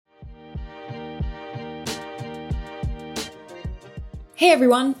Hey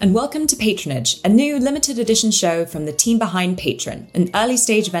everyone, and welcome to Patronage, a new limited edition show from the team behind Patron, an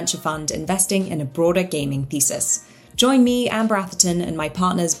early-stage venture fund investing in a broader gaming thesis. Join me, Amber Atherton, and my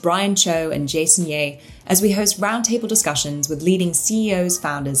partners Brian Cho and Jason Ye as we host roundtable discussions with leading CEOs,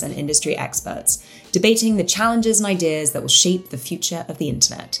 founders, and industry experts, debating the challenges and ideas that will shape the future of the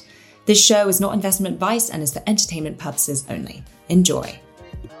internet. This show is not investment advice and is for entertainment purposes only. Enjoy.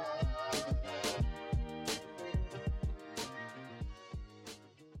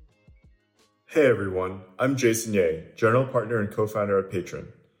 Hey everyone, I'm Jason Ye, General Partner and Co-founder at Patron.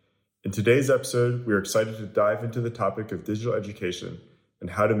 In today's episode, we are excited to dive into the topic of digital education and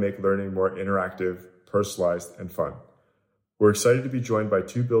how to make learning more interactive, personalized, and fun. We're excited to be joined by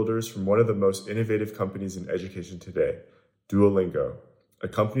two builders from one of the most innovative companies in education today, Duolingo, a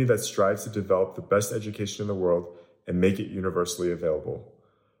company that strives to develop the best education in the world and make it universally available.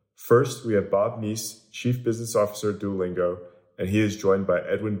 First, we have Bob Meese, Chief Business Officer at Duolingo, and he is joined by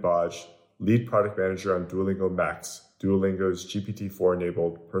Edwin Bodge, Lead Product Manager on Duolingo Max, Duolingo's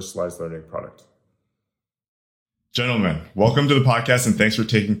GPT-4-enabled personalized learning product. Gentlemen, welcome to the podcast and thanks for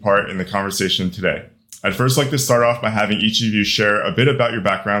taking part in the conversation today. I'd first like to start off by having each of you share a bit about your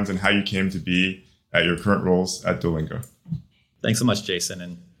backgrounds and how you came to be at your current roles at Duolingo. Thanks so much, Jason,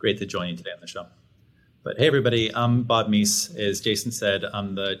 and great to join you today on the show. But hey, everybody, I'm Bob Meese. As Jason said,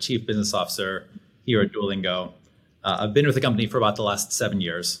 I'm the Chief Business Officer here at Duolingo. I've been with the company for about the last 7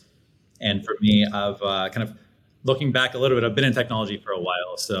 years. And for me, I've kind of looking back a little bit, I've been in technology for a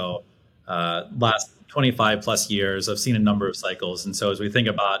while. So last 25 plus years, I've seen a number of cycles. And so as we think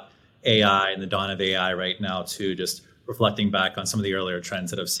about AI and the dawn of AI right now, to just reflecting back on some of the earlier trends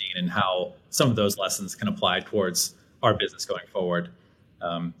that I've seen and how some of those lessons can apply towards our business going forward.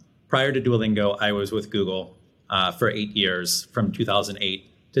 Prior to Duolingo, I was with Google for 8 years, from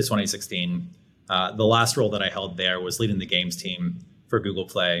 2008 to 2016. The last role that I held there was leading the games team for Google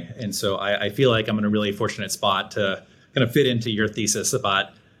Play. And so I feel like I'm in a really fortunate spot to kind of fit into your thesis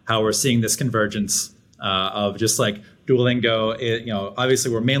about how we're seeing this convergence of just like Duolingo.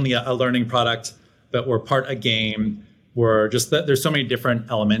 Obviously we're mainly a learning product, but we're part a game. We're just there's so many different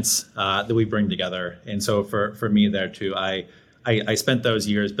elements that we bring together. And so for me there too, I spent those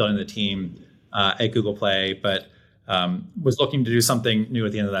years building the team at Google Play, but was looking to do something new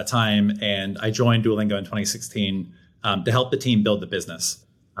at the end of that time. And I joined Duolingo in 2016 to help the team build the business.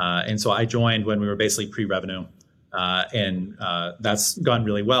 And so I joined when we were basically pre-revenue. And that's gone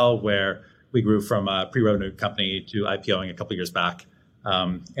really well, where we grew from a pre-revenue company to IPOing a couple of years back.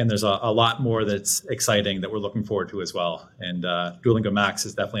 And there's a lot more that's exciting that we're looking forward to as well. And Duolingo Max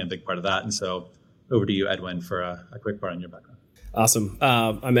is definitely a big part of that. And so over to you, Edwin, for a quick part on your background. Awesome.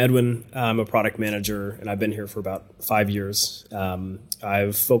 I'm Edwin. I'm a product manager, and I've been here for about 5 years.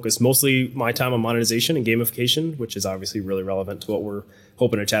 I've focused mostly my time on monetization and gamification, which is obviously really relevant to what we're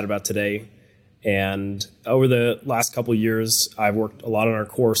hoping to chat about today. And over the last couple of years, I've worked a lot on our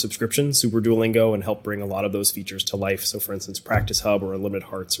core subscription, Super Duolingo, and helped bring a lot of those features to life. So for instance, Practice Hub or Unlimited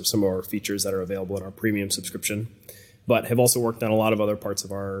Hearts are some of our features that are available in our premium subscription, but have also worked on a lot of other parts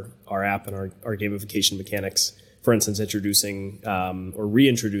of our app and our gamification mechanics. For instance, introducing or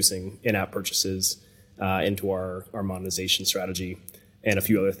reintroducing in-app purchases into our monetization strategy and a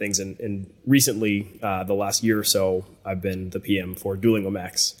few other things. And recently, the last year or so, I've been the PM for Duolingo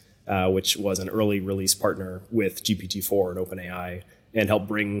Max, which was an early release partner with GPT-4 and OpenAI, and helped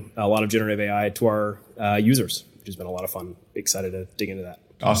bring a lot of generative AI to our users, which has been a lot of fun. Excited to dig into that.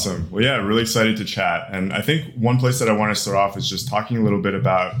 Awesome. Well, yeah, really excited to chat. And I think one place that I want to start off is just talking a little bit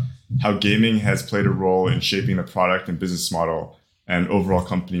about how gaming has played a role in shaping the product and business model and overall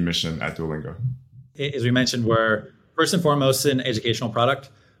company mission at Duolingo. As we mentioned, we're first and foremost an educational product,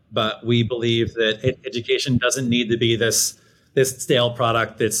 but we believe that education doesn't need to be this stale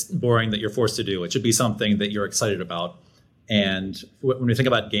product that's boring that you're forced to do. It should be something that you're excited about. And when we think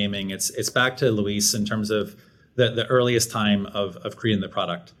about gaming, it's back to Luis in terms of the earliest time of creating the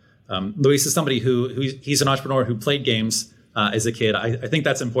product. Luis is somebody he's an entrepreneur who played games as a kid. I think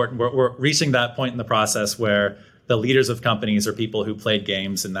that's important. We're reaching that point in the process where the leaders of companies are people who played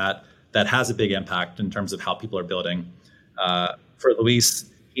games, and that has a big impact in terms of how people are building. For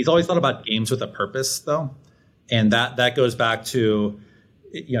Luis, he's always thought about games with a purpose, though, and that goes back to,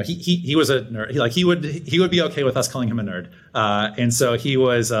 he was a nerd. He would be okay with us calling him a nerd, and so he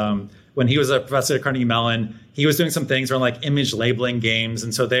was. When he was a professor at Carnegie Mellon, he was doing some things around like image labeling games,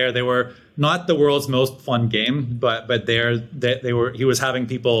 and so they were not the world's most fun game, but he was having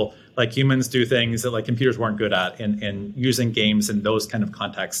people like humans do things that like computers weren't good at, and using games in those kind of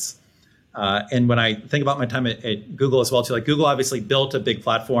contexts. And when I think about my time at Google as well, too, like Google obviously built a big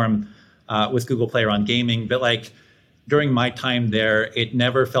platform with Google Play around gaming, but like during my time there, it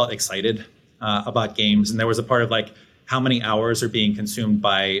never felt excited about games. And there was a part of like how many hours are being consumed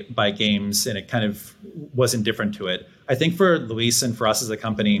by games, and it kind of was indifferent to it. I think for Luis and for us as a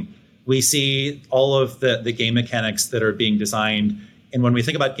company, we see all of the game mechanics that are being designed. And when we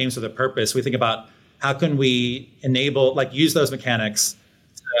think about games with a purpose, we think about how can we enable, like use those mechanics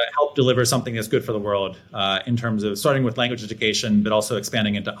to help deliver something that's good for the world in terms of starting with language education, but also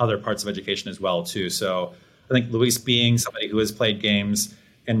expanding into other parts of education as well too. So I think Luis being somebody who has played games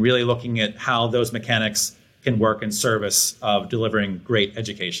and really looking at how those mechanics can work in service of delivering great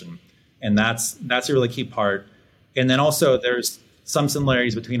education. And that's a really key part. And then also there's some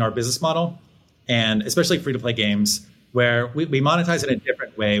similarities between our business model and especially free-to-play games, where we monetize it in a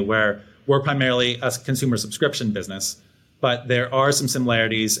different way, where we're primarily a consumer subscription business. But there are some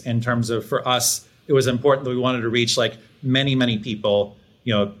similarities in terms of, for us, it was important that we wanted to reach like many, many people,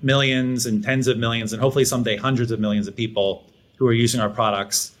 millions and tens of millions, and hopefully someday hundreds of millions of people who are using our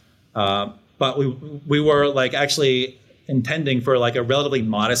products. But we were like actually intending for like a relatively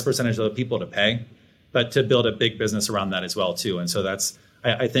modest percentage of the people to pay, but to build a big business around that as well too. And so that's,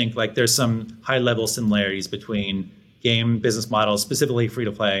 I think like there's some high level similarities between game business models, specifically free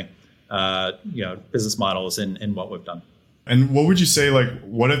to play, business models and what we've done. And what would you say, like,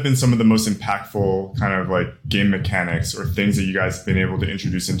 what have been some of the most impactful kind of like game mechanics or things that you guys have been able to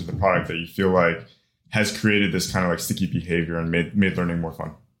introduce into the product that you feel like has created this kind of like sticky behavior and made learning more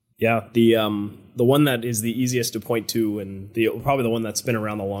fun? Yeah, the one that is the easiest to point to, and probably the one that's been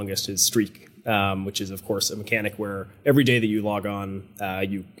around the longest, is Streak, which is, of course, a mechanic where every day that you log on,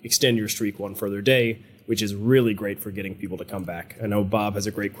 you extend your streak one further day, which is really great for getting people to come back. I know Bob has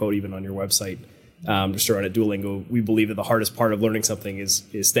a great quote even on your website. Just around at Duolingo, we believe that the hardest part of learning something is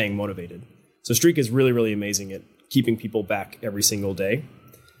staying motivated. So Streak is really, really amazing at keeping people back every single day.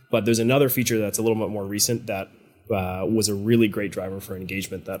 But there's another feature that's a little bit more recent that was a really great driver for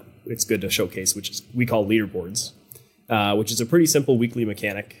engagement that it's good to showcase, which is we call leaderboards, which is a pretty simple weekly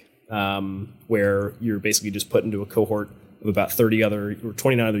mechanic where you're basically just put into a cohort of about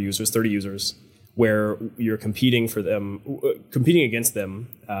 29 other users, 30 users, where you're competing against them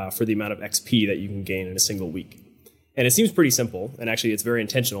for the amount of XP that you can gain in a single week. And it seems pretty simple, and actually it's very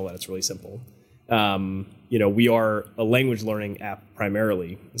intentional that it's really simple. We are a language learning app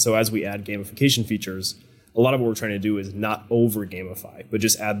primarily, so as we add gamification features, a lot of what we're trying to do is not over gamify, but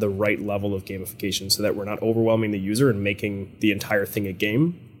just add the right level of gamification so that we're not overwhelming the user and making the entire thing a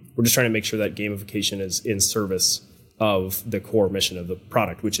game. We're just trying to make sure that gamification is in service of the core mission of the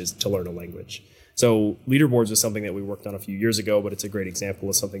product, which is to learn a language. So leaderboards was something that we worked on a few years ago, but it's a great example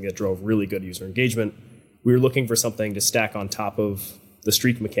of something that drove really good user engagement. We were looking for something to stack on top of the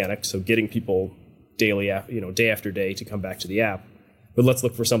streak mechanic, so getting people day after day to come back to the app. But let's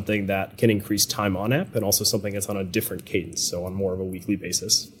look for something that can increase time on app and also something that's on a different cadence, so on more of a weekly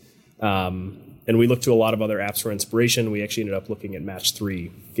basis. And we looked to a lot of other apps for inspiration. We actually ended up looking at Match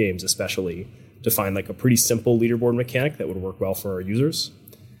 3 games especially to find like a pretty simple leaderboard mechanic that would work well for our users.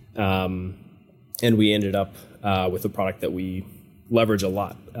 And we ended up with a product that we leverage a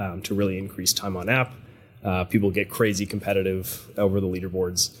lot to really increase time on app. People get crazy competitive over the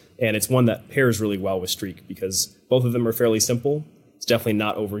leaderboards. And it's one that pairs really well with Streak because both of them are fairly simple. It's definitely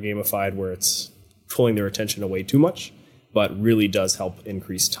not over gamified where it's pulling their attention away too much, but really does help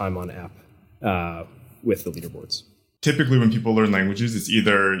increase time on app with the leaderboards. Typically, when people learn languages, it's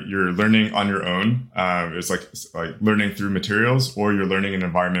either you're learning on your own, it's like learning through materials, or you're learning in an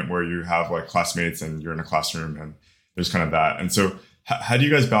environment where you have like classmates and you're in a classroom and there's kind of that. And so how do you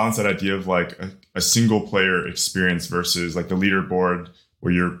guys balance that idea of like a single player experience versus like the leaderboard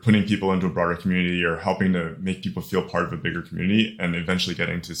where you're putting people into a broader community or helping to make people feel part of a bigger community and eventually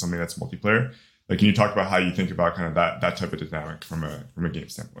getting to something that's multiplayer? Like, can you talk about how you think about kind of that type of dynamic from a game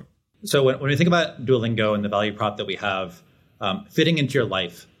standpoint? So when we think about Duolingo and the value prop that we have, fitting into your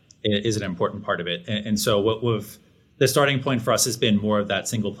life is an important part of it. And so the starting point for us has been more of that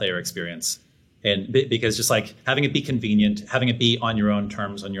single player experience. And because just like having it be convenient, having it be on your own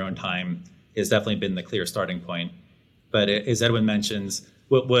terms, on your own time, has definitely been the clear starting point. But as Edwin mentions,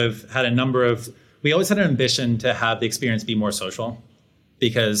 we've had we always had an ambition to have the experience be more social,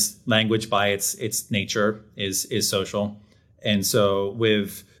 because language by its nature is social. And so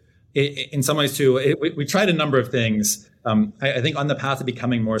in some ways too, we tried a number of things. I think on the path of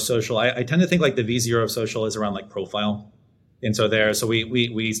becoming more social, I tend to think like the V0 of social is around like profile. And so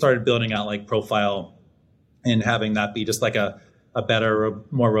we started building out like profile and having that be just like a better,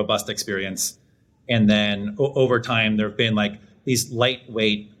 more robust experience. And then over time, there have been like these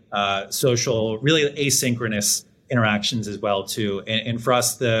lightweight social, really asynchronous interactions as well too. And for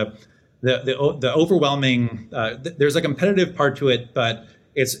us, the overwhelming, there's a competitive part to it, but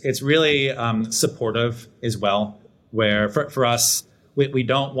it's really supportive as well, where for us, we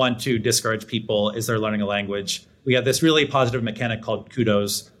don't want to discourage people as they're learning a language. We have this really positive mechanic called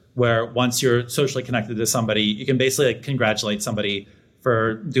kudos, where once you're socially connected to somebody, you can basically congratulate somebody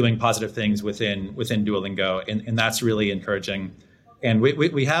for doing positive things within Duolingo, and that's really encouraging. And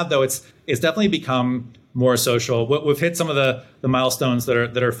we have, though, it's definitely become more social. We've hit some of the milestones that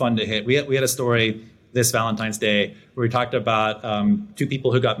are fun to hit. We had a story this Valentine's Day where we talked about two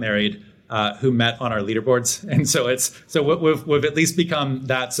people who got married who met on our leaderboards, and so we've at least become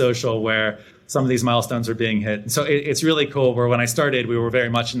that social where some of these milestones are being hit. So it's really cool. Where when I started, we were very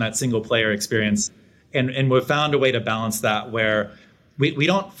much in that single player experience, and we've found a way to balance that where we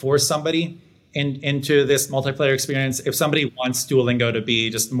don't force somebody into this multiplayer experience. If somebody wants Duolingo to be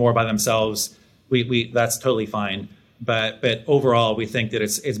just more by themselves, we that's totally fine. But overall, we think that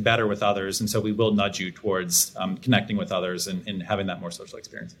it's better with others, and so we will nudge you towards connecting with others and having that more social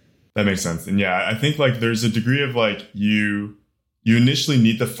experience. That makes sense. And yeah, I think like there's a degree of like you initially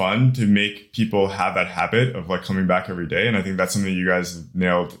need the fun to make people have that habit of like coming back every day. And I think that's something you guys have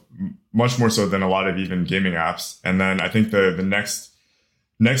nailed much more so than a lot of even gaming apps. And then I think the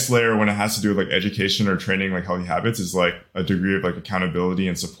next layer when it has to do with like education or training like healthy habits is like a degree of like accountability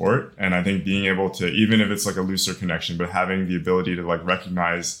and support. And I think being able to, even if it's like a looser connection, but having the ability to like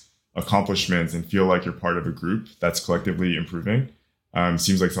recognize accomplishments and feel like you're part of a group that's collectively improving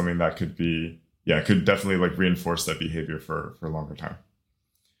seems like something that could could definitely like reinforce that behavior for a longer time.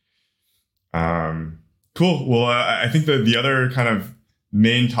 Cool. Well, I think the other kind of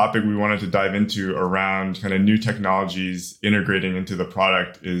main topic we wanted to dive into around kind of new technologies integrating into the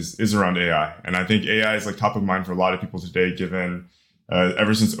product is around AI. And I think AI is like top of mind for a lot of people today, given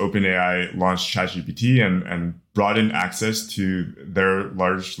ever since OpenAI launched ChatGPT and brought in access to their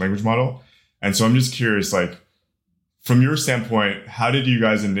large language model. And so I'm just curious, like, from your standpoint, how did you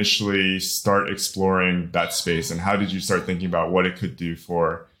guys initially start exploring that space, and how did you start thinking about what it could do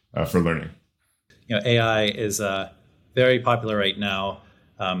for learning? AI is very popular right now.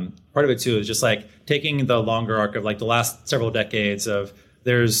 Part of it too is just like taking the longer arc of like the last several decades of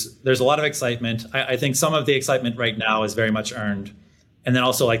there's a lot of excitement. I think some of the excitement right now is very much earned, and then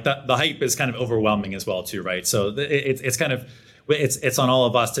also like the hype is kind of overwhelming as well too, right? So it's kind of it's on all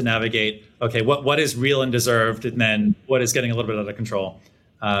of us to navigate. Okay, what is real and deserved, and then what is getting a little bit out of control.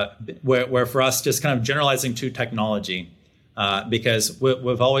 Where for us, just kind of generalizing to technology, because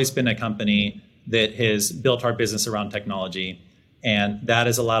we've always been a company that has built our business around technology, and that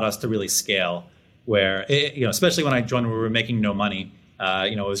has allowed us to really scale. Where especially when I joined, we were making no money.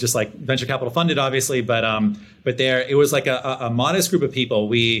 It was just like venture capital funded, obviously, but there it was like a modest group of people.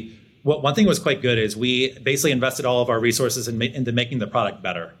 One thing was quite good is we basically invested all of our resources into making the product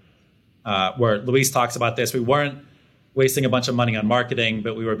better. Where Luis talks about this, we weren't wasting a bunch of money on marketing,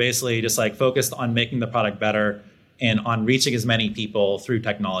 but we were basically just like focused on making the product better and on reaching as many people through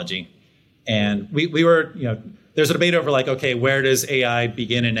technology. And we were, there's a debate over like, okay, where does AI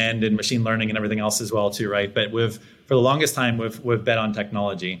begin and end, and machine learning and everything else as well too, right? But for the longest time, we've bet on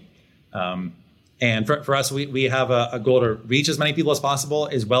technology. And for us, we have a goal to reach as many people as possible,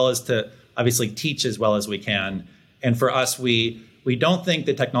 as well as to obviously teach as well as we can. And for us, we don't think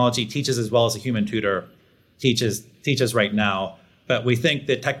that technology teaches as well as a human tutor teaches right now, but we think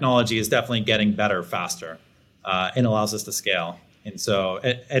that technology is definitely getting better faster and allows us to scale. And so,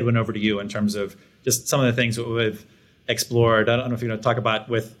 Edwin, over to you in terms of just some of the things that we've explored. I don't know if you're going to talk about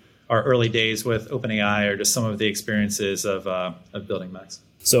with our early days with OpenAI or just some of the experiences of building Max.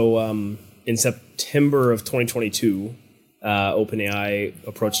 So in September of 2022, OpenAI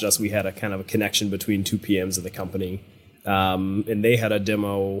approached us. We had a kind of a connection between two PMs of the company, and they had a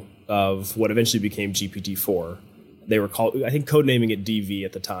demo of what eventually became GPT-4. They were I think codenaming it DV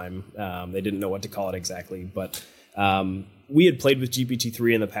at the time. They didn't know what to call it exactly, but we had played with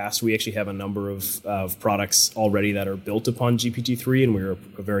GPT-3 in the past. We actually have a number of products already that are built upon GPT-3, and we were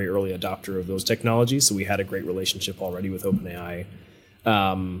a very early adopter of those technologies. So we had a great relationship already with OpenAI.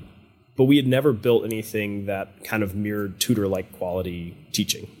 But we had never built anything that kind of mirrored tutor-like quality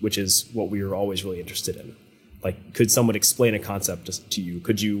teaching, which is what we were always really interested in. Like, could someone explain a concept to you?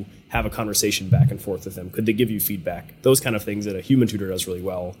 Could you have a conversation back and forth with them? Could they give you feedback? Those kind of things that a human tutor does really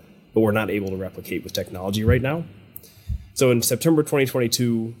well, but we're not able to replicate with technology right now. So in September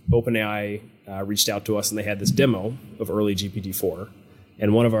 2022, OpenAI reached out to us, and they had this demo of early GPT-4.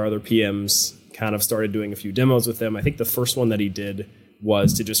 And one of our other PMs kind of started doing a few demos with them. I think the first one that he did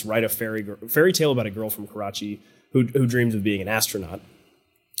was to just write a fairy tale about a girl from Karachi who dreams of being an astronaut.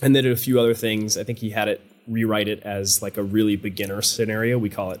 And then did a few other things. I think he had it rewrite it as like a really beginner scenario. We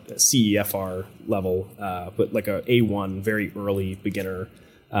call it a CEFR level, but like a A1, very early beginner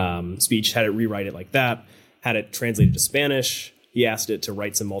speech. Had it rewrite it like that, had it translated to Spanish. He asked it to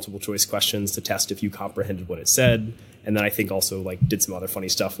write some multiple choice questions to test if you comprehended what it said. And then I think also like did some other funny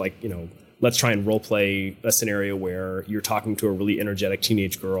stuff like, let's try and role play a scenario where you're talking to a really energetic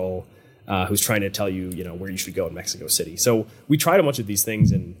teenage girl who's trying to tell you, where you should go in Mexico City. So we tried a bunch of these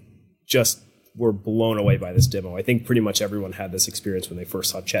things and just were blown away by this demo. I think pretty much everyone had this experience when they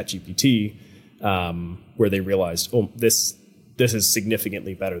first saw ChatGPT, where they realized, oh, this is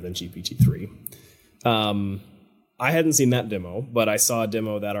significantly better than GPT-3. I hadn't seen that demo, but I saw a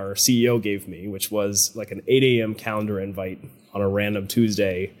demo that our CEO gave me, which was like an 8 a.m. calendar invite on a random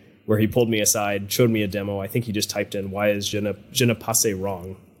Tuesday, where he pulled me aside, showed me a demo. I think he just typed in, why is je ne passe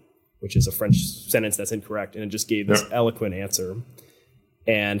wrong, which is a French sentence that's incorrect. And it just gave this eloquent answer.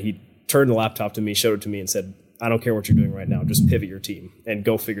 And he turned the laptop to me, showed it to me and said, I don't care what you're doing right now. Just pivot your team and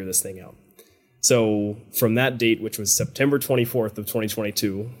go figure this thing out. So from that date, which was September 24th of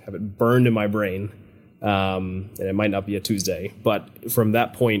 2022, have it burned in my brain. And it might not be a Tuesday, but from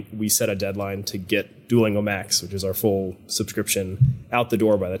that point, we set a deadline to get Duolingo Max, which is our full subscription, out the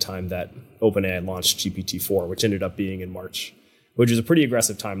door by the time that OpenAI launched GPT-4, which ended up being in March, which is a pretty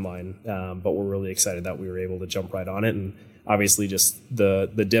aggressive timeline. But we're really excited that we were able to jump right on it. And obviously just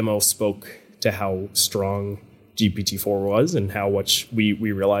the demo spoke to how strong GPT-4 was and how much we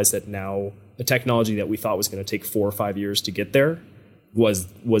realized that now the technology that we thought was going to take 4 or 5 years to get there was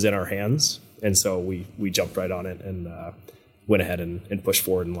in our hands. And so we jumped right on it and went ahead and pushed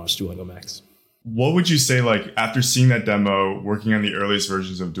forward and launched Duolingo Max. What would you say, like, after seeing that demo, working on the earliest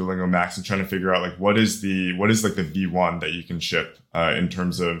versions of Duolingo Max and trying to figure out, like, what is the V1 that you can ship in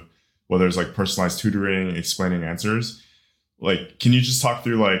terms of whether it's like personalized tutoring, explaining answers? Like, can you just talk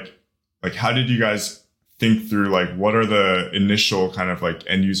through like how did you guys think through, like, what are the initial kind of like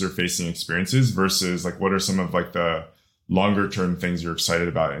end user facing experiences versus like what are some of like the longer term things you're excited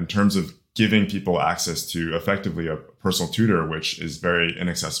about in terms of giving people access to effectively a personal tutor, which is very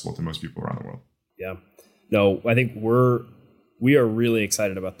inaccessible to most people around the world? Yeah, no, I think we are really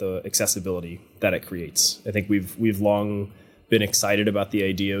excited about the accessibility that it creates. I think we've long been excited about the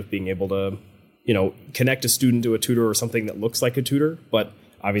idea of being able to, connect a student to a tutor or something that looks like a tutor, but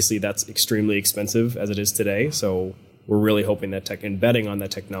obviously that's extremely expensive as it is today. So we're really hoping that embedding on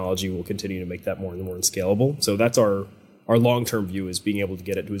that technology will continue to make that more and more scalable. So that's our long-term view, is being able to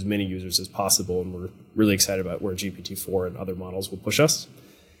get it to as many users as possible. And we're really excited about where GPT-4 and other models will push us.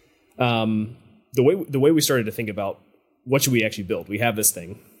 The way we started to think about what should we actually build, we have this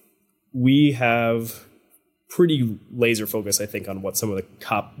thing. We have pretty laser focus, I think, on what some of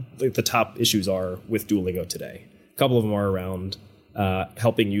the top issues are with Duolingo today. A couple of them are around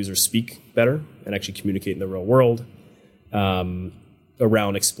helping users speak better and actually communicate in the real world,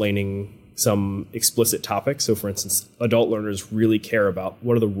 around explaining some explicit topics. So for instance, adult learners really care about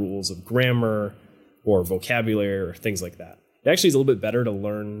what are the rules of grammar or vocabulary or things like that. It actually is a little bit better to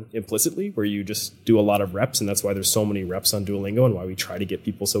learn implicitly, where you just do a lot of reps. And that's why there's so many reps on Duolingo and why we try to get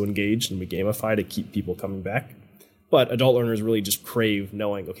people so engaged and we gamify to keep people coming back. But adult learners really just crave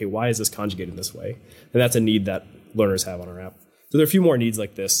knowing, okay, why is this conjugated this way? And that's a need that learners have on our app. So there are a few more needs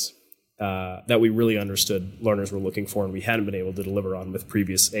like this that we really understood learners were looking for and we hadn't been able to deliver on with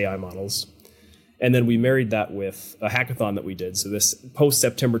previous AI models. And then we married that with a hackathon that we did. So this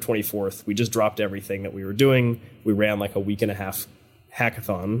post-September 24th, we just dropped everything that we were doing. We ran like a week and a half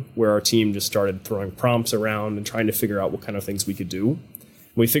hackathon where our team just started throwing prompts around and trying to figure out what kind of things we could do.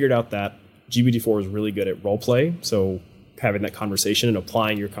 We figured out that GPT-4 was really good at role play, so having that conversation and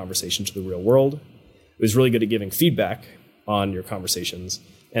applying your conversation to the real world. It was really good at giving feedback on your conversations,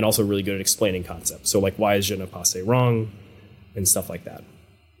 and also really good at explaining concepts. So like, why is je ne passe wrong, and stuff like that.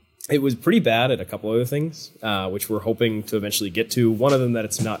 It was pretty bad at a couple other things, which we're hoping to eventually get to. One of them that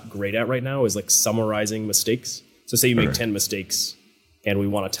it's not great at right now is like summarizing mistakes. So say you make 10 mistakes, and we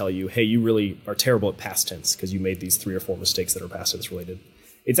want to tell you, hey, you really are terrible at past tense because you made these 3 or 4 mistakes that are past tense related.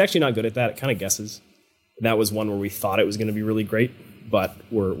 It's actually not good at that. It kind of guesses. That was one where we thought it was going to be really great, but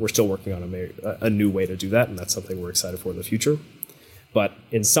we're still working on a new way to do that, and that's something we're excited for in the future. But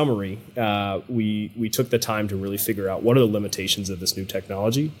in summary, we took the time to really figure out what are the limitations of this new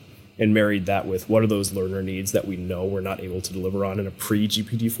technology and married that with what are those learner needs that we know we're not able to deliver on in a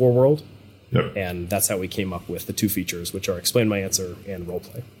pre-GPT-4 world. Yep. And that's how we came up with the 2 features, which are Explain My Answer and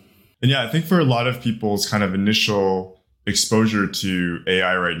Roleplay. And yeah, I think for a lot of people's kind of initial exposure to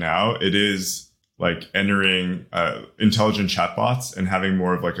AI right now, it is like entering intelligent chatbots and having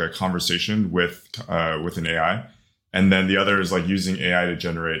more of like a conversation with an AI. And then the other is like using AI to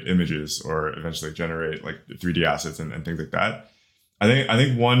generate images or eventually generate like 3D assets and things like that. I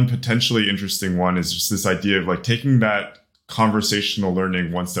think one potentially interesting one is just this idea of like taking that conversational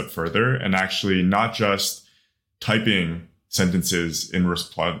learning one step further and actually not just typing sentences in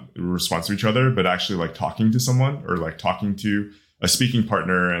response to each other, but actually like talking to someone or like talking to a speaking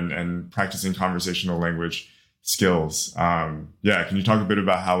partner and practicing conversational language skills. Can you talk a bit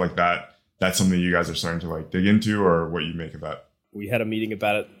about how like that's something you guys are starting to like dig into or what you make of that? We had a meeting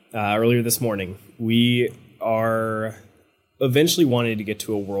about it earlier this morning. We are eventually wanting to get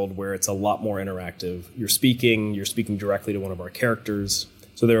to a world where it's a lot more interactive. You're speaking directly to one of our characters.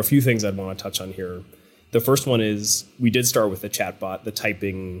 So there are a few things I'd want to touch on here. The first one is we did start with the chatbot, the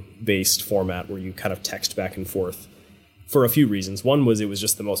typing-based format where you kind of text back and forth for a few reasons. One was it was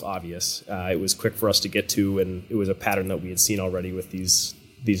just the most obvious. It was quick for us to get to, and it was a pattern that we had seen already with these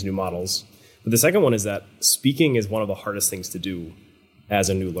new models. But the second one is that speaking is one of the hardest things to do as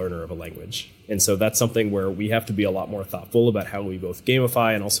a new learner of a language. And so that's something where we have to be a lot more thoughtful about how we both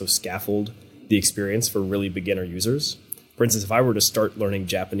gamify and also scaffold the experience for really beginner users. For instance, if I were to start learning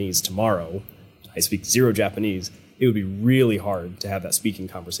Japanese tomorrow, I speak zero Japanese, it would be really hard to have that speaking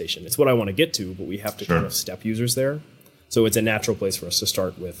conversation. It's what I want to get to, but we have to kind of step users there. So it's a natural place for us to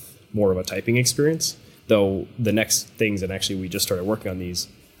start with more of a typing experience, though the next things, and actually we just started working on these,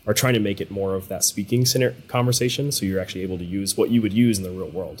 are trying to make it more of that speaking conversation, so you're actually able to use what you would use in the real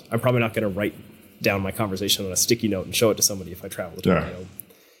world. I'm probably not going to write down my conversation on a sticky note and show it to somebody if I travel to Duolingo.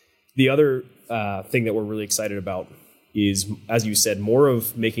 The other thing that we're really excited about is, as you said, more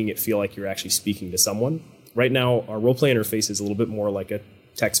of making it feel like you're actually speaking to someone. Right now, our role-play interface is a little bit more like a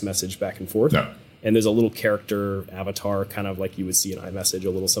text message back and forth. Yeah. And there's a little character avatar, kind of like you would see in iMessage, a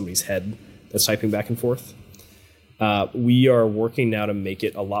little somebody's head that's typing back and forth. We are working now to make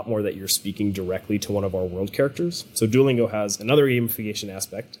it a lot more that you're speaking directly to one of our world characters. So Duolingo has another gamification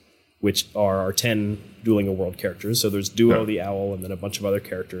aspect, which are our 10 Duolingo world characters. So there's Duo, the owl, and then a bunch of other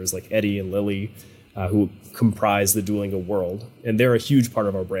characters like Eddie and Lily, who comprise the Duolingo world. And they're a huge part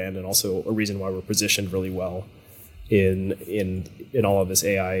of our brand and also a reason why we're positioned really well in all of this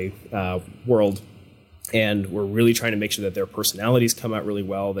AI world. And we're really trying to make sure that their personalities come out really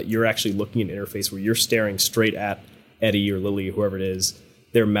well, that you're actually looking at an interface where you're staring straight at Eddie or Lily, whoever it is.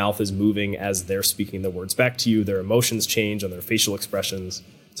 Their mouth is moving as they're speaking the words back to you. Their emotions change on their facial expressions.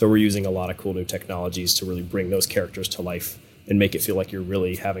 So we're using a lot of cool new technologies to really bring those characters to life and make it feel like you're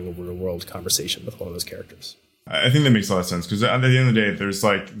really having a real world conversation with one of those characters. I think that makes a lot of sense because at the end of the day, there's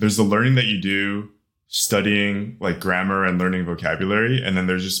the learning that you do studying like grammar and learning vocabulary. And then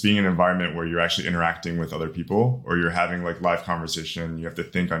there's just being an environment where you're actually interacting with other people or you're having like live conversation. You have to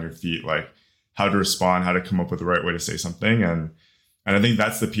think on your feet, like how to respond, how to come up with the right way to say something. And I think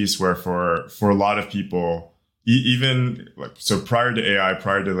that's the piece where for a lot of people, even like, so prior to AI,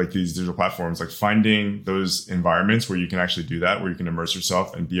 prior to like these digital platforms, like finding those environments where you can actually do that, where you can immerse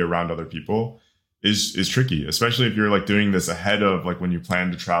yourself and be around other people is tricky, especially if you're like doing this ahead of like when you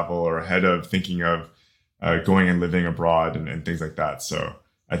plan to travel or ahead of thinking of going and living abroad and things like that. So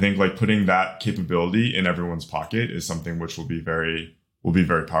I think like putting that capability in everyone's pocket is something which will be very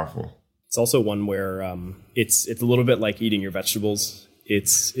powerful. It's also one where it's a little bit like eating your vegetables.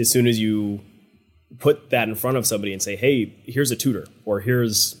 It's as soon as you put that in front of somebody and say, hey, here's a tutor, or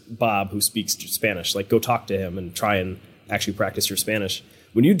here's Bob who speaks Spanish, like go talk to him and try and actually practice your Spanish.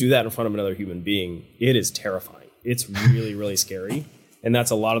 When you do that in front of another human being, it is terrifying. It's really, really scary. And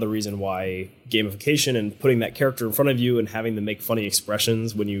that's a lot of the reason why gamification and putting that character in front of you and having them make funny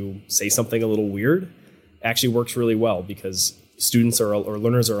expressions when you say something a little weird actually works really well, because students or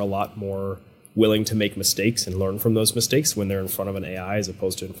learners are a lot more willing to make mistakes and learn from those mistakes when they're in front of an AI as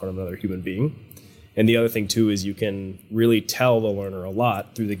opposed to in front of another human being. And the other thing, too, is you can really tell the learner a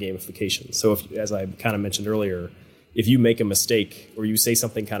lot through the gamification. So if, as I kind of mentioned earlier, if you make a mistake or you say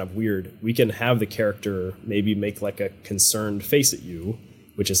something kind of weird, we can have the character maybe make like a concerned face at you,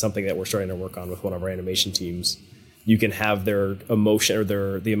 which is something that we're starting to work on with one of our animation teams. You can have their emotion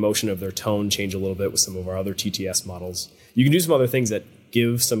or the emotion of their tone change a little bit with some of our other TTS models. You can do some other things that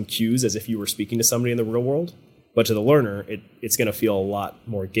give some cues as if you were speaking to somebody in the real world. But to the learner, it's going to feel a lot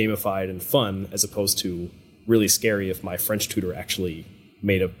more gamified and fun as opposed to really scary if my French tutor actually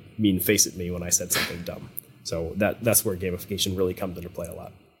made a mean face at me when I said something dumb. So that's where gamification really comes into play a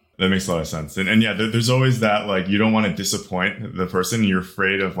lot. That makes a lot of sense. And yeah, there's always that, like, you don't want to disappoint the person. You're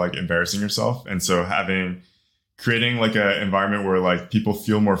afraid of like embarrassing yourself. And so creating like an environment where like people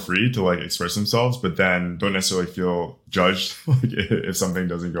feel more free to like express themselves, but then don't necessarily feel judged like if something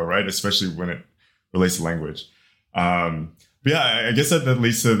doesn't go right, especially when it relates to language. But yeah, I guess that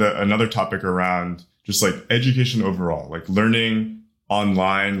leads to another topic around just like education overall, like learning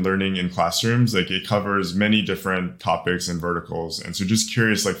online, learning in classrooms, like it covers many different topics and verticals. And so just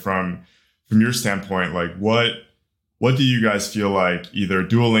curious, like from your standpoint, like what do you guys feel like either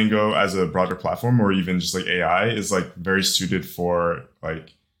Duolingo as a broader platform or even just like AI is like very suited for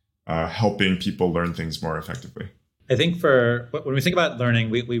like helping people learn things more effectively? I think when we think about learning,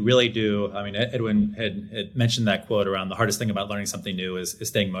 we really do. I mean, Edwin had mentioned that quote around the hardest thing about learning something new is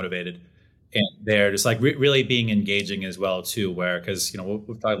staying motivated. And they're just like really being engaging as well, too, where because,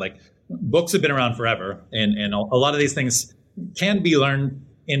 we've talked like books have been around forever. And a lot of these things can be learned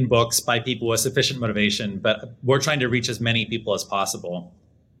in books by people with sufficient motivation. But we're trying to reach as many people as possible.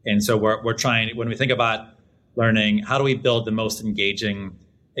 And so we're trying, when we think about learning, how do we build the most engaging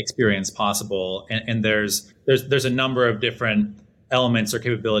experience possible? And there's a number of different elements or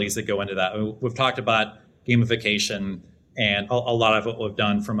capabilities that go into that. We've talked about gamification and a lot of what we've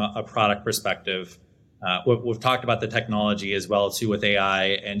done from a product perspective. We've talked about the technology as well too with AI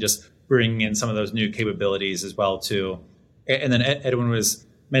and just bringing in some of those new capabilities as well too. And then Edwin was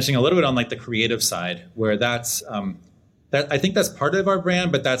mentioning a little bit on like the creative side, where that's that I think that's part of our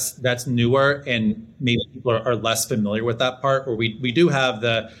brand, but that's newer and maybe people are less familiar with that part. Where we do have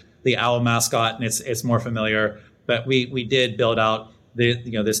the owl mascot and it's more familiar, but we did build out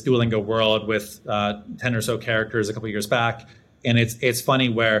this Duolingo world with 10 or so characters a couple of years back, and it's funny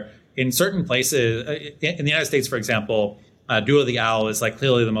where in certain places in the United States, for example, Duo the Owl is like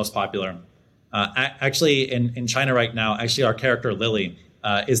clearly the most popular. Actually, in China right now, actually our character Lily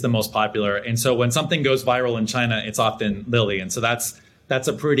is the most popular, and so when something goes viral in China, it's often Lily, and so that's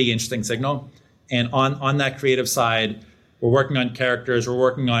a pretty interesting signal. And on that creative side, we're working on characters, we're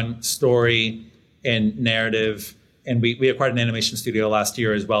working on story and narrative. And we acquired an animation studio last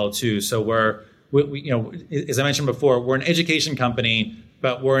year as well too. So we as I mentioned before, we're an education company,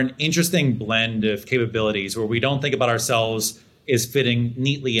 but we're an interesting blend of capabilities where we don't think about ourselves as fitting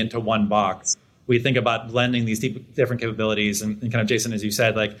neatly into one box. We think about blending these different capabilities, and kind of Jason, as you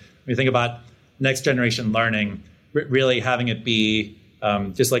said, like when you think about next generation learning, really having it be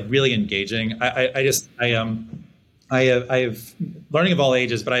just like really engaging. I have learning of all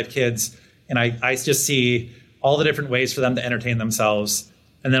ages, but I have kids, and I just see all the different ways for them to entertain themselves.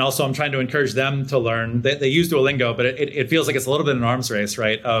 And then also I'm trying to encourage them to learn. They use Duolingo, but it feels like it's a little bit an arms race,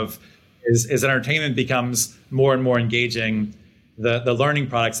 right? Of as entertainment becomes more and more engaging, the learning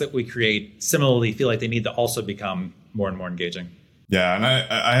products that we create similarly feel like they need to also become more and more engaging. Yeah, and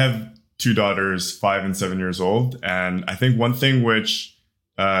I have two daughters, 5 and 7 years old. And I think one thing which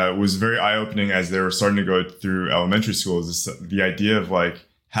was very eye-opening as they were starting to go through elementary school is the idea of like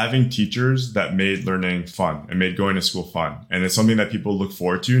having teachers that made learning fun and made going to school fun. And it's something that people look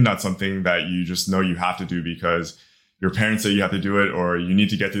forward to, not something that you just know you have to do because your parents say you have to do it or you need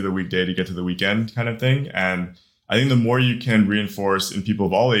to get through the weekday to get to the weekend kind of thing. And I think the more you can reinforce in people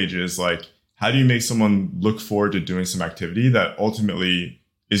of all ages, like how do you make someone look forward to doing some activity that ultimately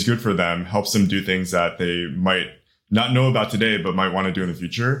is good for them, helps them do things that they might not know about today, but might want to do in the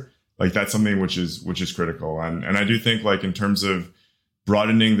future. Like that's something which is critical. And I do think like in terms of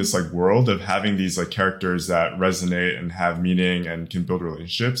broadening this like world of having these like characters that resonate and have meaning and can build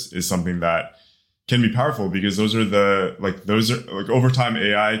relationships is something that can be powerful because those are over time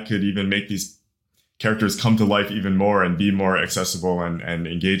AI could even make these characters come to life even more and be more accessible and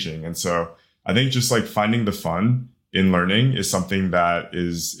engaging. And so I think just like finding the fun in learning is something that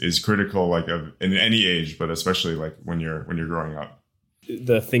is critical like in any age, but especially like when you're growing up.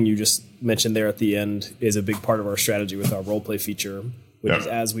 The thing you just mentioned there at the end is a big part of our strategy with our role play feature, which is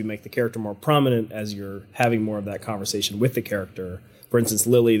as we make the character more prominent, as you're having more of that conversation with the character. For instance,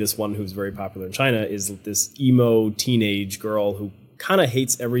 Lily, this one who's very popular in China, is this emo teenage girl who kind of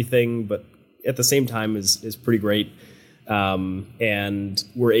hates everything, but at the same time is pretty great. And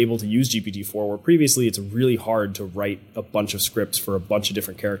we're able to use GPT-4, where previously it's really hard to write a bunch of scripts for a bunch of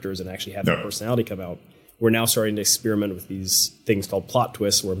different characters and actually have their personality come out. We're now starting to experiment with these things called plot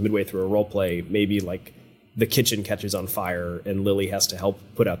twists, where midway through a role play, maybe like the kitchen catches on fire and Lily has to help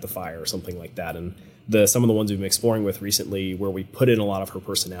put out the fire or something like that. And some of the ones we've been exploring with recently, where we put in a lot of her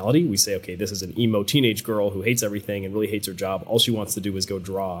personality, we say, okay, this is an emo teenage girl who hates everything and really hates her job. All she wants to do is go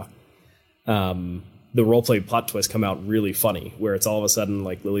draw. The role play plot twists come out really funny, where it's all of a sudden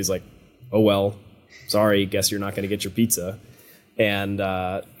like Lily's like, oh, well, sorry, guess you're not going to get your pizza. And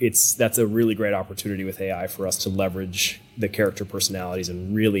that's a really great opportunity with AI for us to leverage the character personalities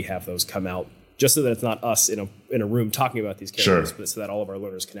and really have those come out, just so that it's not us in a room talking about these characters, but so that all of our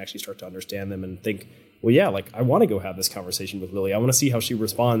learners can actually start to understand them and think, well, yeah, like I want to go have this conversation with Lily. I want to see how she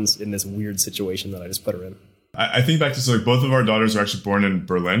responds in this weird situation that I just put her in. I think back to, so like both of our daughters were actually born in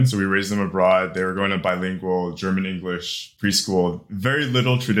Berlin. So we raised them abroad. They were going to bilingual German, English preschool, very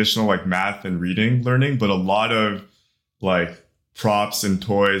little traditional like math and reading learning, but a lot of like props and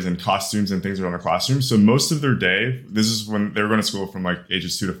toys and costumes and things around the classroom. So most of their day, this is when they were going to school from like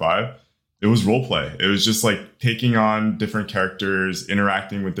ages 2 to 5. It was role play. It was just like taking on different characters,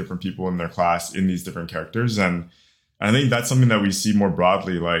 interacting with different people in their class in these different characters. And I think that's something that we see more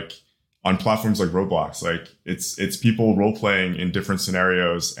broadly, like on platforms like Roblox. Like it's people role playing in different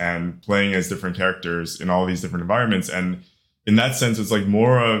scenarios and playing as different characters in all these different environments. And in that sense, it's like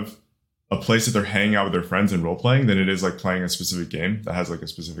more of a place that they're hanging out with their friends and role playing than it is like playing a specific game that has like a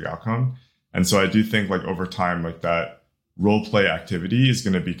specific outcome. And so I do think like over time, like that role play activity is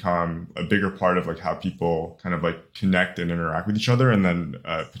going to become a bigger part of like how people kind of like connect and interact with each other, and then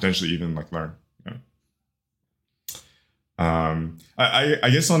potentially even like learn. I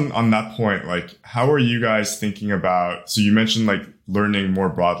guess on that point, like how are you guys thinking about, so you mentioned like learning more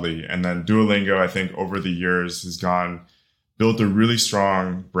broadly, and then Duolingo, I think over the years has built a really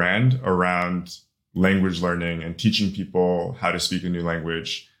strong brand around language learning and teaching people how to speak a new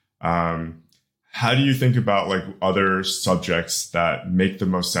language. How do you think about like other subjects that make the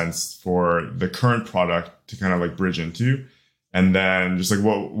most sense for the current product to kind of like bridge into? And then just like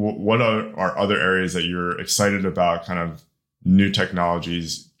what are other areas that you're excited about, kind of new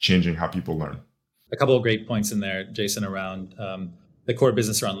technologies changing how people learn? A couple of great points in there, Jason, around the core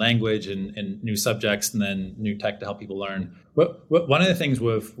business around language and new subjects, and then new tech to help people learn. One of the things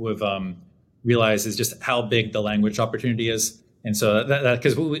we've realized is just how big the language opportunity is. And so that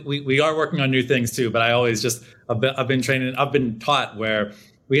because we are working on new things too, but I always just I've been taught where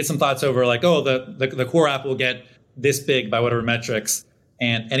we get some thoughts over like, oh, the core app will get this big by whatever metrics,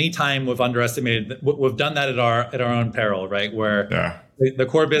 and anytime we've underestimated, we've done that at our own peril, right? Where the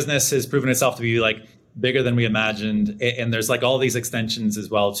core business has proven itself to be like bigger than we imagined, and there's like all these extensions as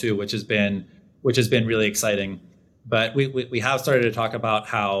well too, which has been really exciting. But we have started to talk about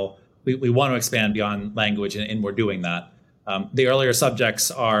how we want to expand beyond language, and we're doing that. The earlier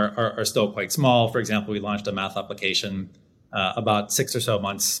subjects are still quite small. For example, we launched a math application about 6 or so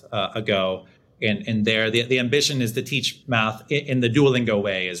months ago. And there, the ambition is to teach math in the Duolingo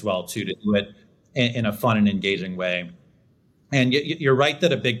way as well, too, to do it in a fun and engaging way. And you're right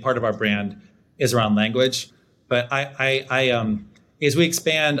that a big part of our brand is around language. But I as we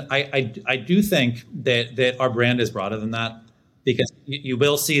expand, I do think that our brand is broader than that, because you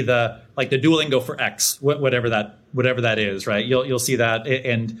will see the Duolingo for X, whatever that is, right? You'll see that,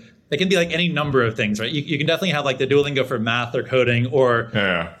 and it can be like any number of things, right? You can definitely have like the Duolingo for math or coding, or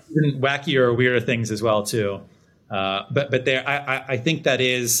even wackier or weirder things as well too. But there, I think that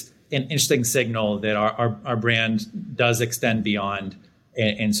is an interesting signal that our brand does extend beyond,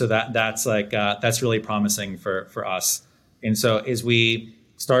 and so that's really promising for us. And so as we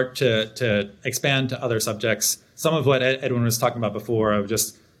start to expand to other subjects, some of what Edwin was talking about before, of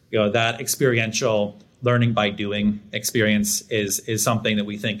just that experiential learning by doing experience is something that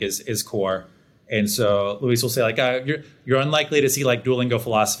we think is core. And so Luis will say like, you're unlikely to see like Duolingo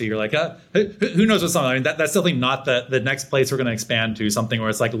philosophy. You're like, who knows what's something? I mean, that's definitely not the next place we're going to expand to, something where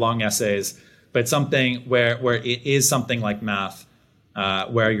it's like long essays, but something where it is something like math,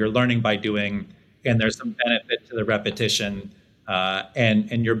 where you're learning by doing, and there's some benefit to the repetition,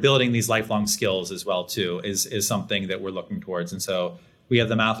 and you're building these lifelong skills as well too, is something that we're looking towards. And so we have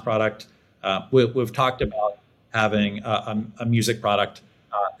the math product. We've talked about having a music product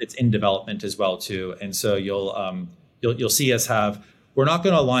that's in development as well too, and so you'll see us have. We're not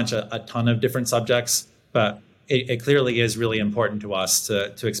going to launch a ton of different subjects, but it clearly is really important to us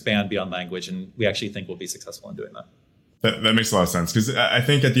to expand beyond language, and we actually think we'll be successful in doing that. That makes a lot of sense, because I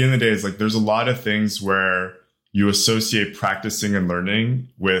think at the end of the day, it's like there's a lot of things where you associate practicing and learning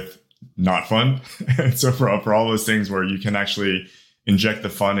with not fun, and so for all those things where you can actually inject the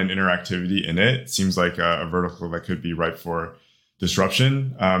fun and interactivity in it, seems like a vertical that could be ripe for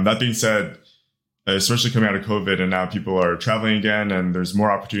disruption. That being said, especially coming out of COVID, and now people are traveling again, and there's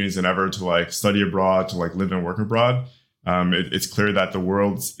more opportunities than ever to like study abroad, to like live and work abroad. It's clear that the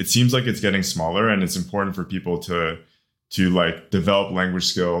world, it seems like it's getting smaller, and it's important for people to like develop language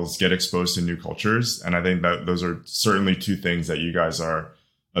skills, get exposed to new cultures. And I think that those are certainly two things that you guys are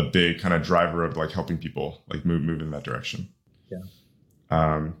a big kind of driver of, like helping people like move in that direction.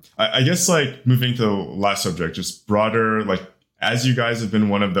 Yeah. I guess like moving to the last subject, just broader, like as you guys have been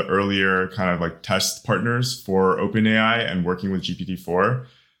one of the earlier kind of like test partners for OpenAI and working with GPT-4,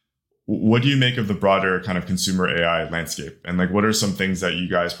 what do you make of the broader kind of consumer AI landscape? And like, what are some things that you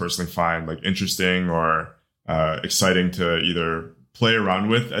guys personally find like interesting or exciting to either play around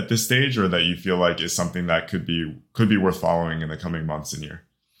with at this stage, or that you feel like is something that could be worth following in the coming months and year?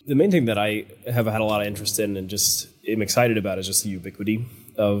 The main thing that I have had a lot of interest in and just am excited about is just the ubiquity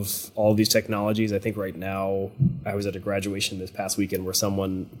of all these technologies. I think right now, I was at a graduation this past weekend where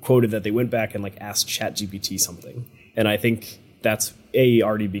someone quoted that they went back and asked ChatGPT something. And I think that's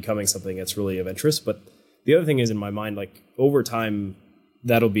already becoming something that's really of interest. But the other thing is, in my mind, over time,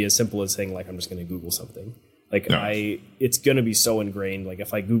 that'll be as simple as saying I'm just going to Google something. It's going to be so ingrained.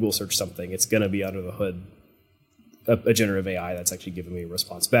 If I Google search something, it's going to be under the hood a generative AI that's actually giving me a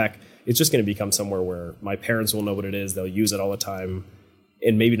response back. It's just going to become somewhere where my parents will know what it is. They'll use it all the time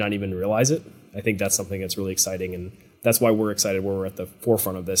and maybe not even realize it. I think that's something that's really exciting. And that's why we're excited where we're at the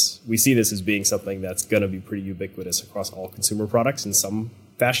forefront of this. We see this as being something that's going to be pretty ubiquitous across all consumer products in some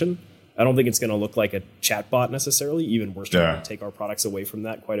fashion. I don't think it's going to look like a chatbot necessarily. Even we're starting to take our products away from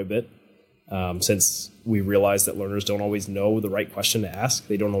that quite a bit. Since we realize that learners don't always know the right question to ask.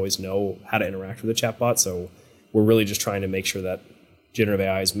 They don't always know how to interact with a chatbot. So we're really just trying to make sure that generative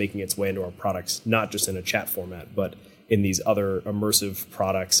AI is making its way into our products, not just in a chat format, but in these other immersive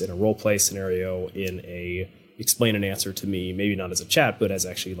products, in a role play scenario, in a explain and answer to me, maybe not as a chat, but as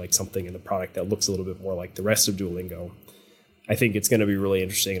actually something in the product that looks a little bit more like the rest of Duolingo. I think it's going to be really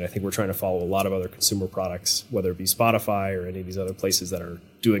interesting. And I think we're trying to follow a lot of other consumer products, whether it be Spotify or any of these other places that are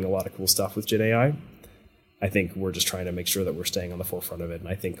doing a lot of cool stuff with Gen AI. I think we're just trying to make sure that we're staying on the forefront of it. And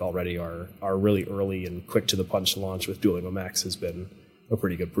I think already our really early and quick to the punch launch with Duolingo Max has been a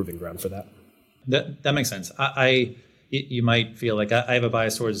pretty good proving ground for that. That makes sense. You might feel like I have a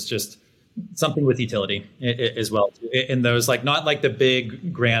bias towards just something with utility as well. In those, not the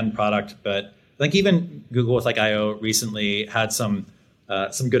big grand product, but even Google with I/O recently had some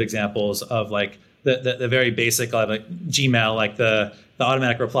good examples of the very basic Gmail, the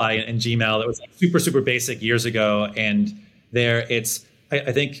automatic reply in Gmail that was super, super basic years ago. And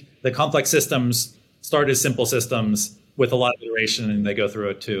I think the complex systems start as simple systems with a lot of iteration and they go through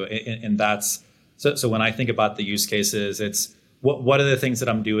it too. And that's, so when I think about the use cases, it's what are the things that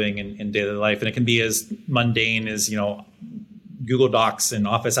I'm doing in daily life? And it can be as mundane as, Google Docs and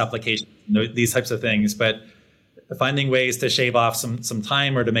Office applications, these types of things, but finding ways to shave off some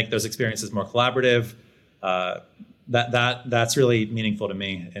time or to make those experiences more collaborative, that's really meaningful to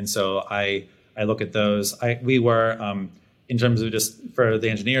me. And so I look at those. We were, in terms of just for the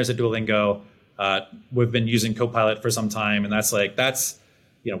engineers at Duolingo, we've been using Copilot for some time, and that's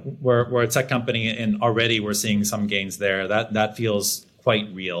we're a tech company, and already we're seeing some gains there. That feels quite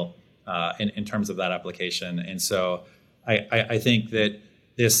real in terms of that application. And so I think that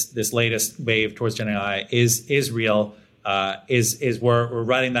this latest wave towards Gen AI is real. We're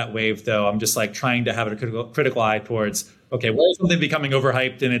riding that wave, though. I'm just trying to have a critical eye towards, okay, where is something becoming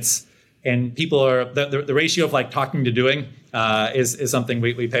overhyped, and people are the ratio of talking to doing is something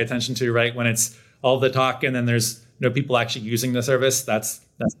we pay attention to, right? When it's all the talk and then there's no people actually using the service, that's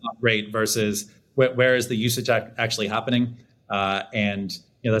not great. Versus where is the usage actually happening? And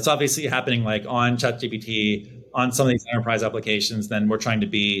that's obviously happening on ChatGPT, on some of these enterprise applications. Then we're trying to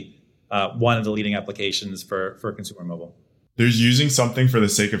be one of the leading applications for consumer mobile. There's using something for the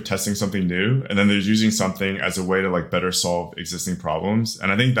sake of testing something new, and then there's using something as a way to better solve existing problems.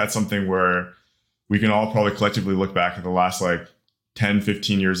 And I think that's something where we can all probably collectively look back at the last 10,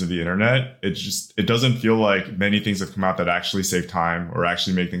 15 years of the internet. It doesn't feel like many things have come out that actually save time or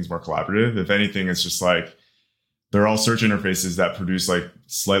actually make things more collaborative. If anything, it's just they're all search interfaces that produce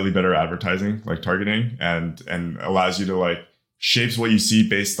slightly better advertising, targeting, and allows you to shapes what you see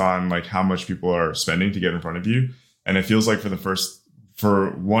based on how much people are spending to get in front of you. And it feels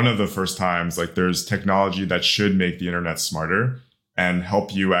for one of the first times, there's technology that should make the internet smarter and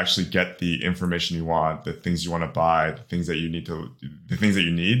help you actually get the information you want, the things you want to buy, the things that you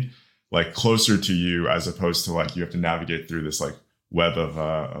need, closer to you, as opposed to you have to navigate through this web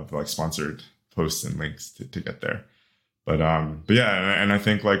of sponsored posts and links to get there. But yeah, and I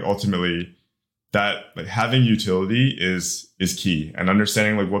think ultimately that having utility is key, and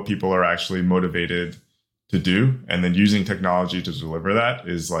understanding what people are actually motivated to do, and then using technology to deliver that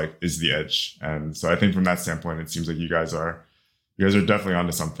is the edge. And so I think from that standpoint, it seems like you guys are definitely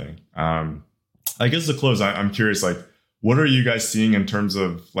onto something. I guess to close, I'm curious, what are you guys seeing in terms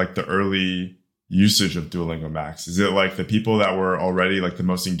of the early usage of Duolingo Max? Is it the people that were already the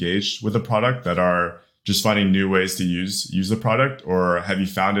most engaged with the product that are just finding new ways to use the product, or have you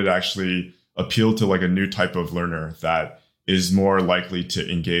found it actually appeal to a new type of learner that is more likely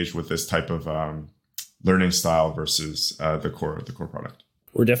to engage with this type of learning style versus the core product?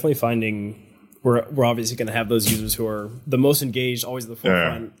 We're definitely finding we're obviously going to have those users who are the most engaged, always at the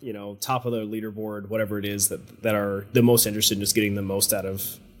forefront, top of the leaderboard, whatever it is that are the most interested in just getting the most out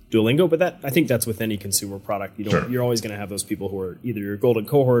of Duolingo. But I think that's with any consumer product. You're always going to have those people who are either your golden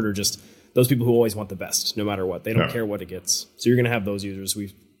cohort or just those people who always want the best, no matter what. They don't care what it gets. So you're going to have those users.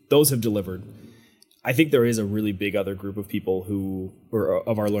 Those have delivered. I think there is a really big other group of people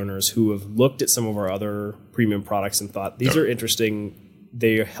of our learners who have looked at some of our other premium products and thought, these are interesting.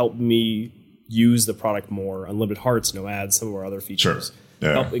 They help me use the product more. Unlimited Hearts, no ads, some of our other features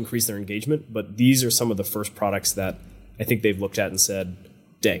help increase their engagement. But these are some of the first products that I think they've looked at and said,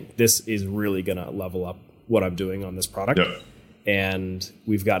 dang, this is really going to level up what I'm doing on this product. And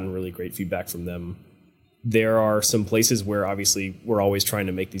we've gotten really great feedback from them. There are some places where obviously we're always trying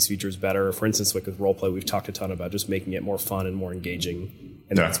to make these features better. For instance, like with roleplay, we've talked a ton about just making it more fun and more engaging.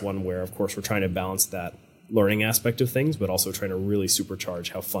 And that's one where, of course, we're trying to balance that learning aspect of things, but also trying to really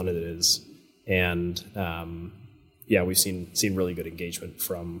supercharge how fun it is. And we've seen really good engagement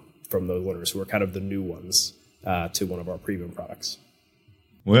from those learners who are kind of the new ones to one of our premium products.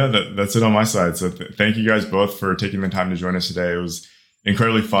 Well, yeah, that's it on my side. So thank you guys both for taking the time to join us today. It was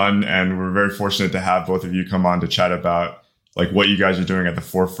incredibly fun, and we're very fortunate to have both of you come on to chat about like what you guys are doing at the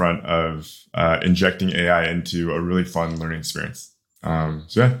forefront of injecting AI into a really fun learning experience.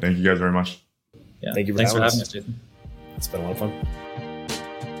 Thank you guys very much. Yeah, thank you. Thanks for having us, Jason. It's been a lot of fun.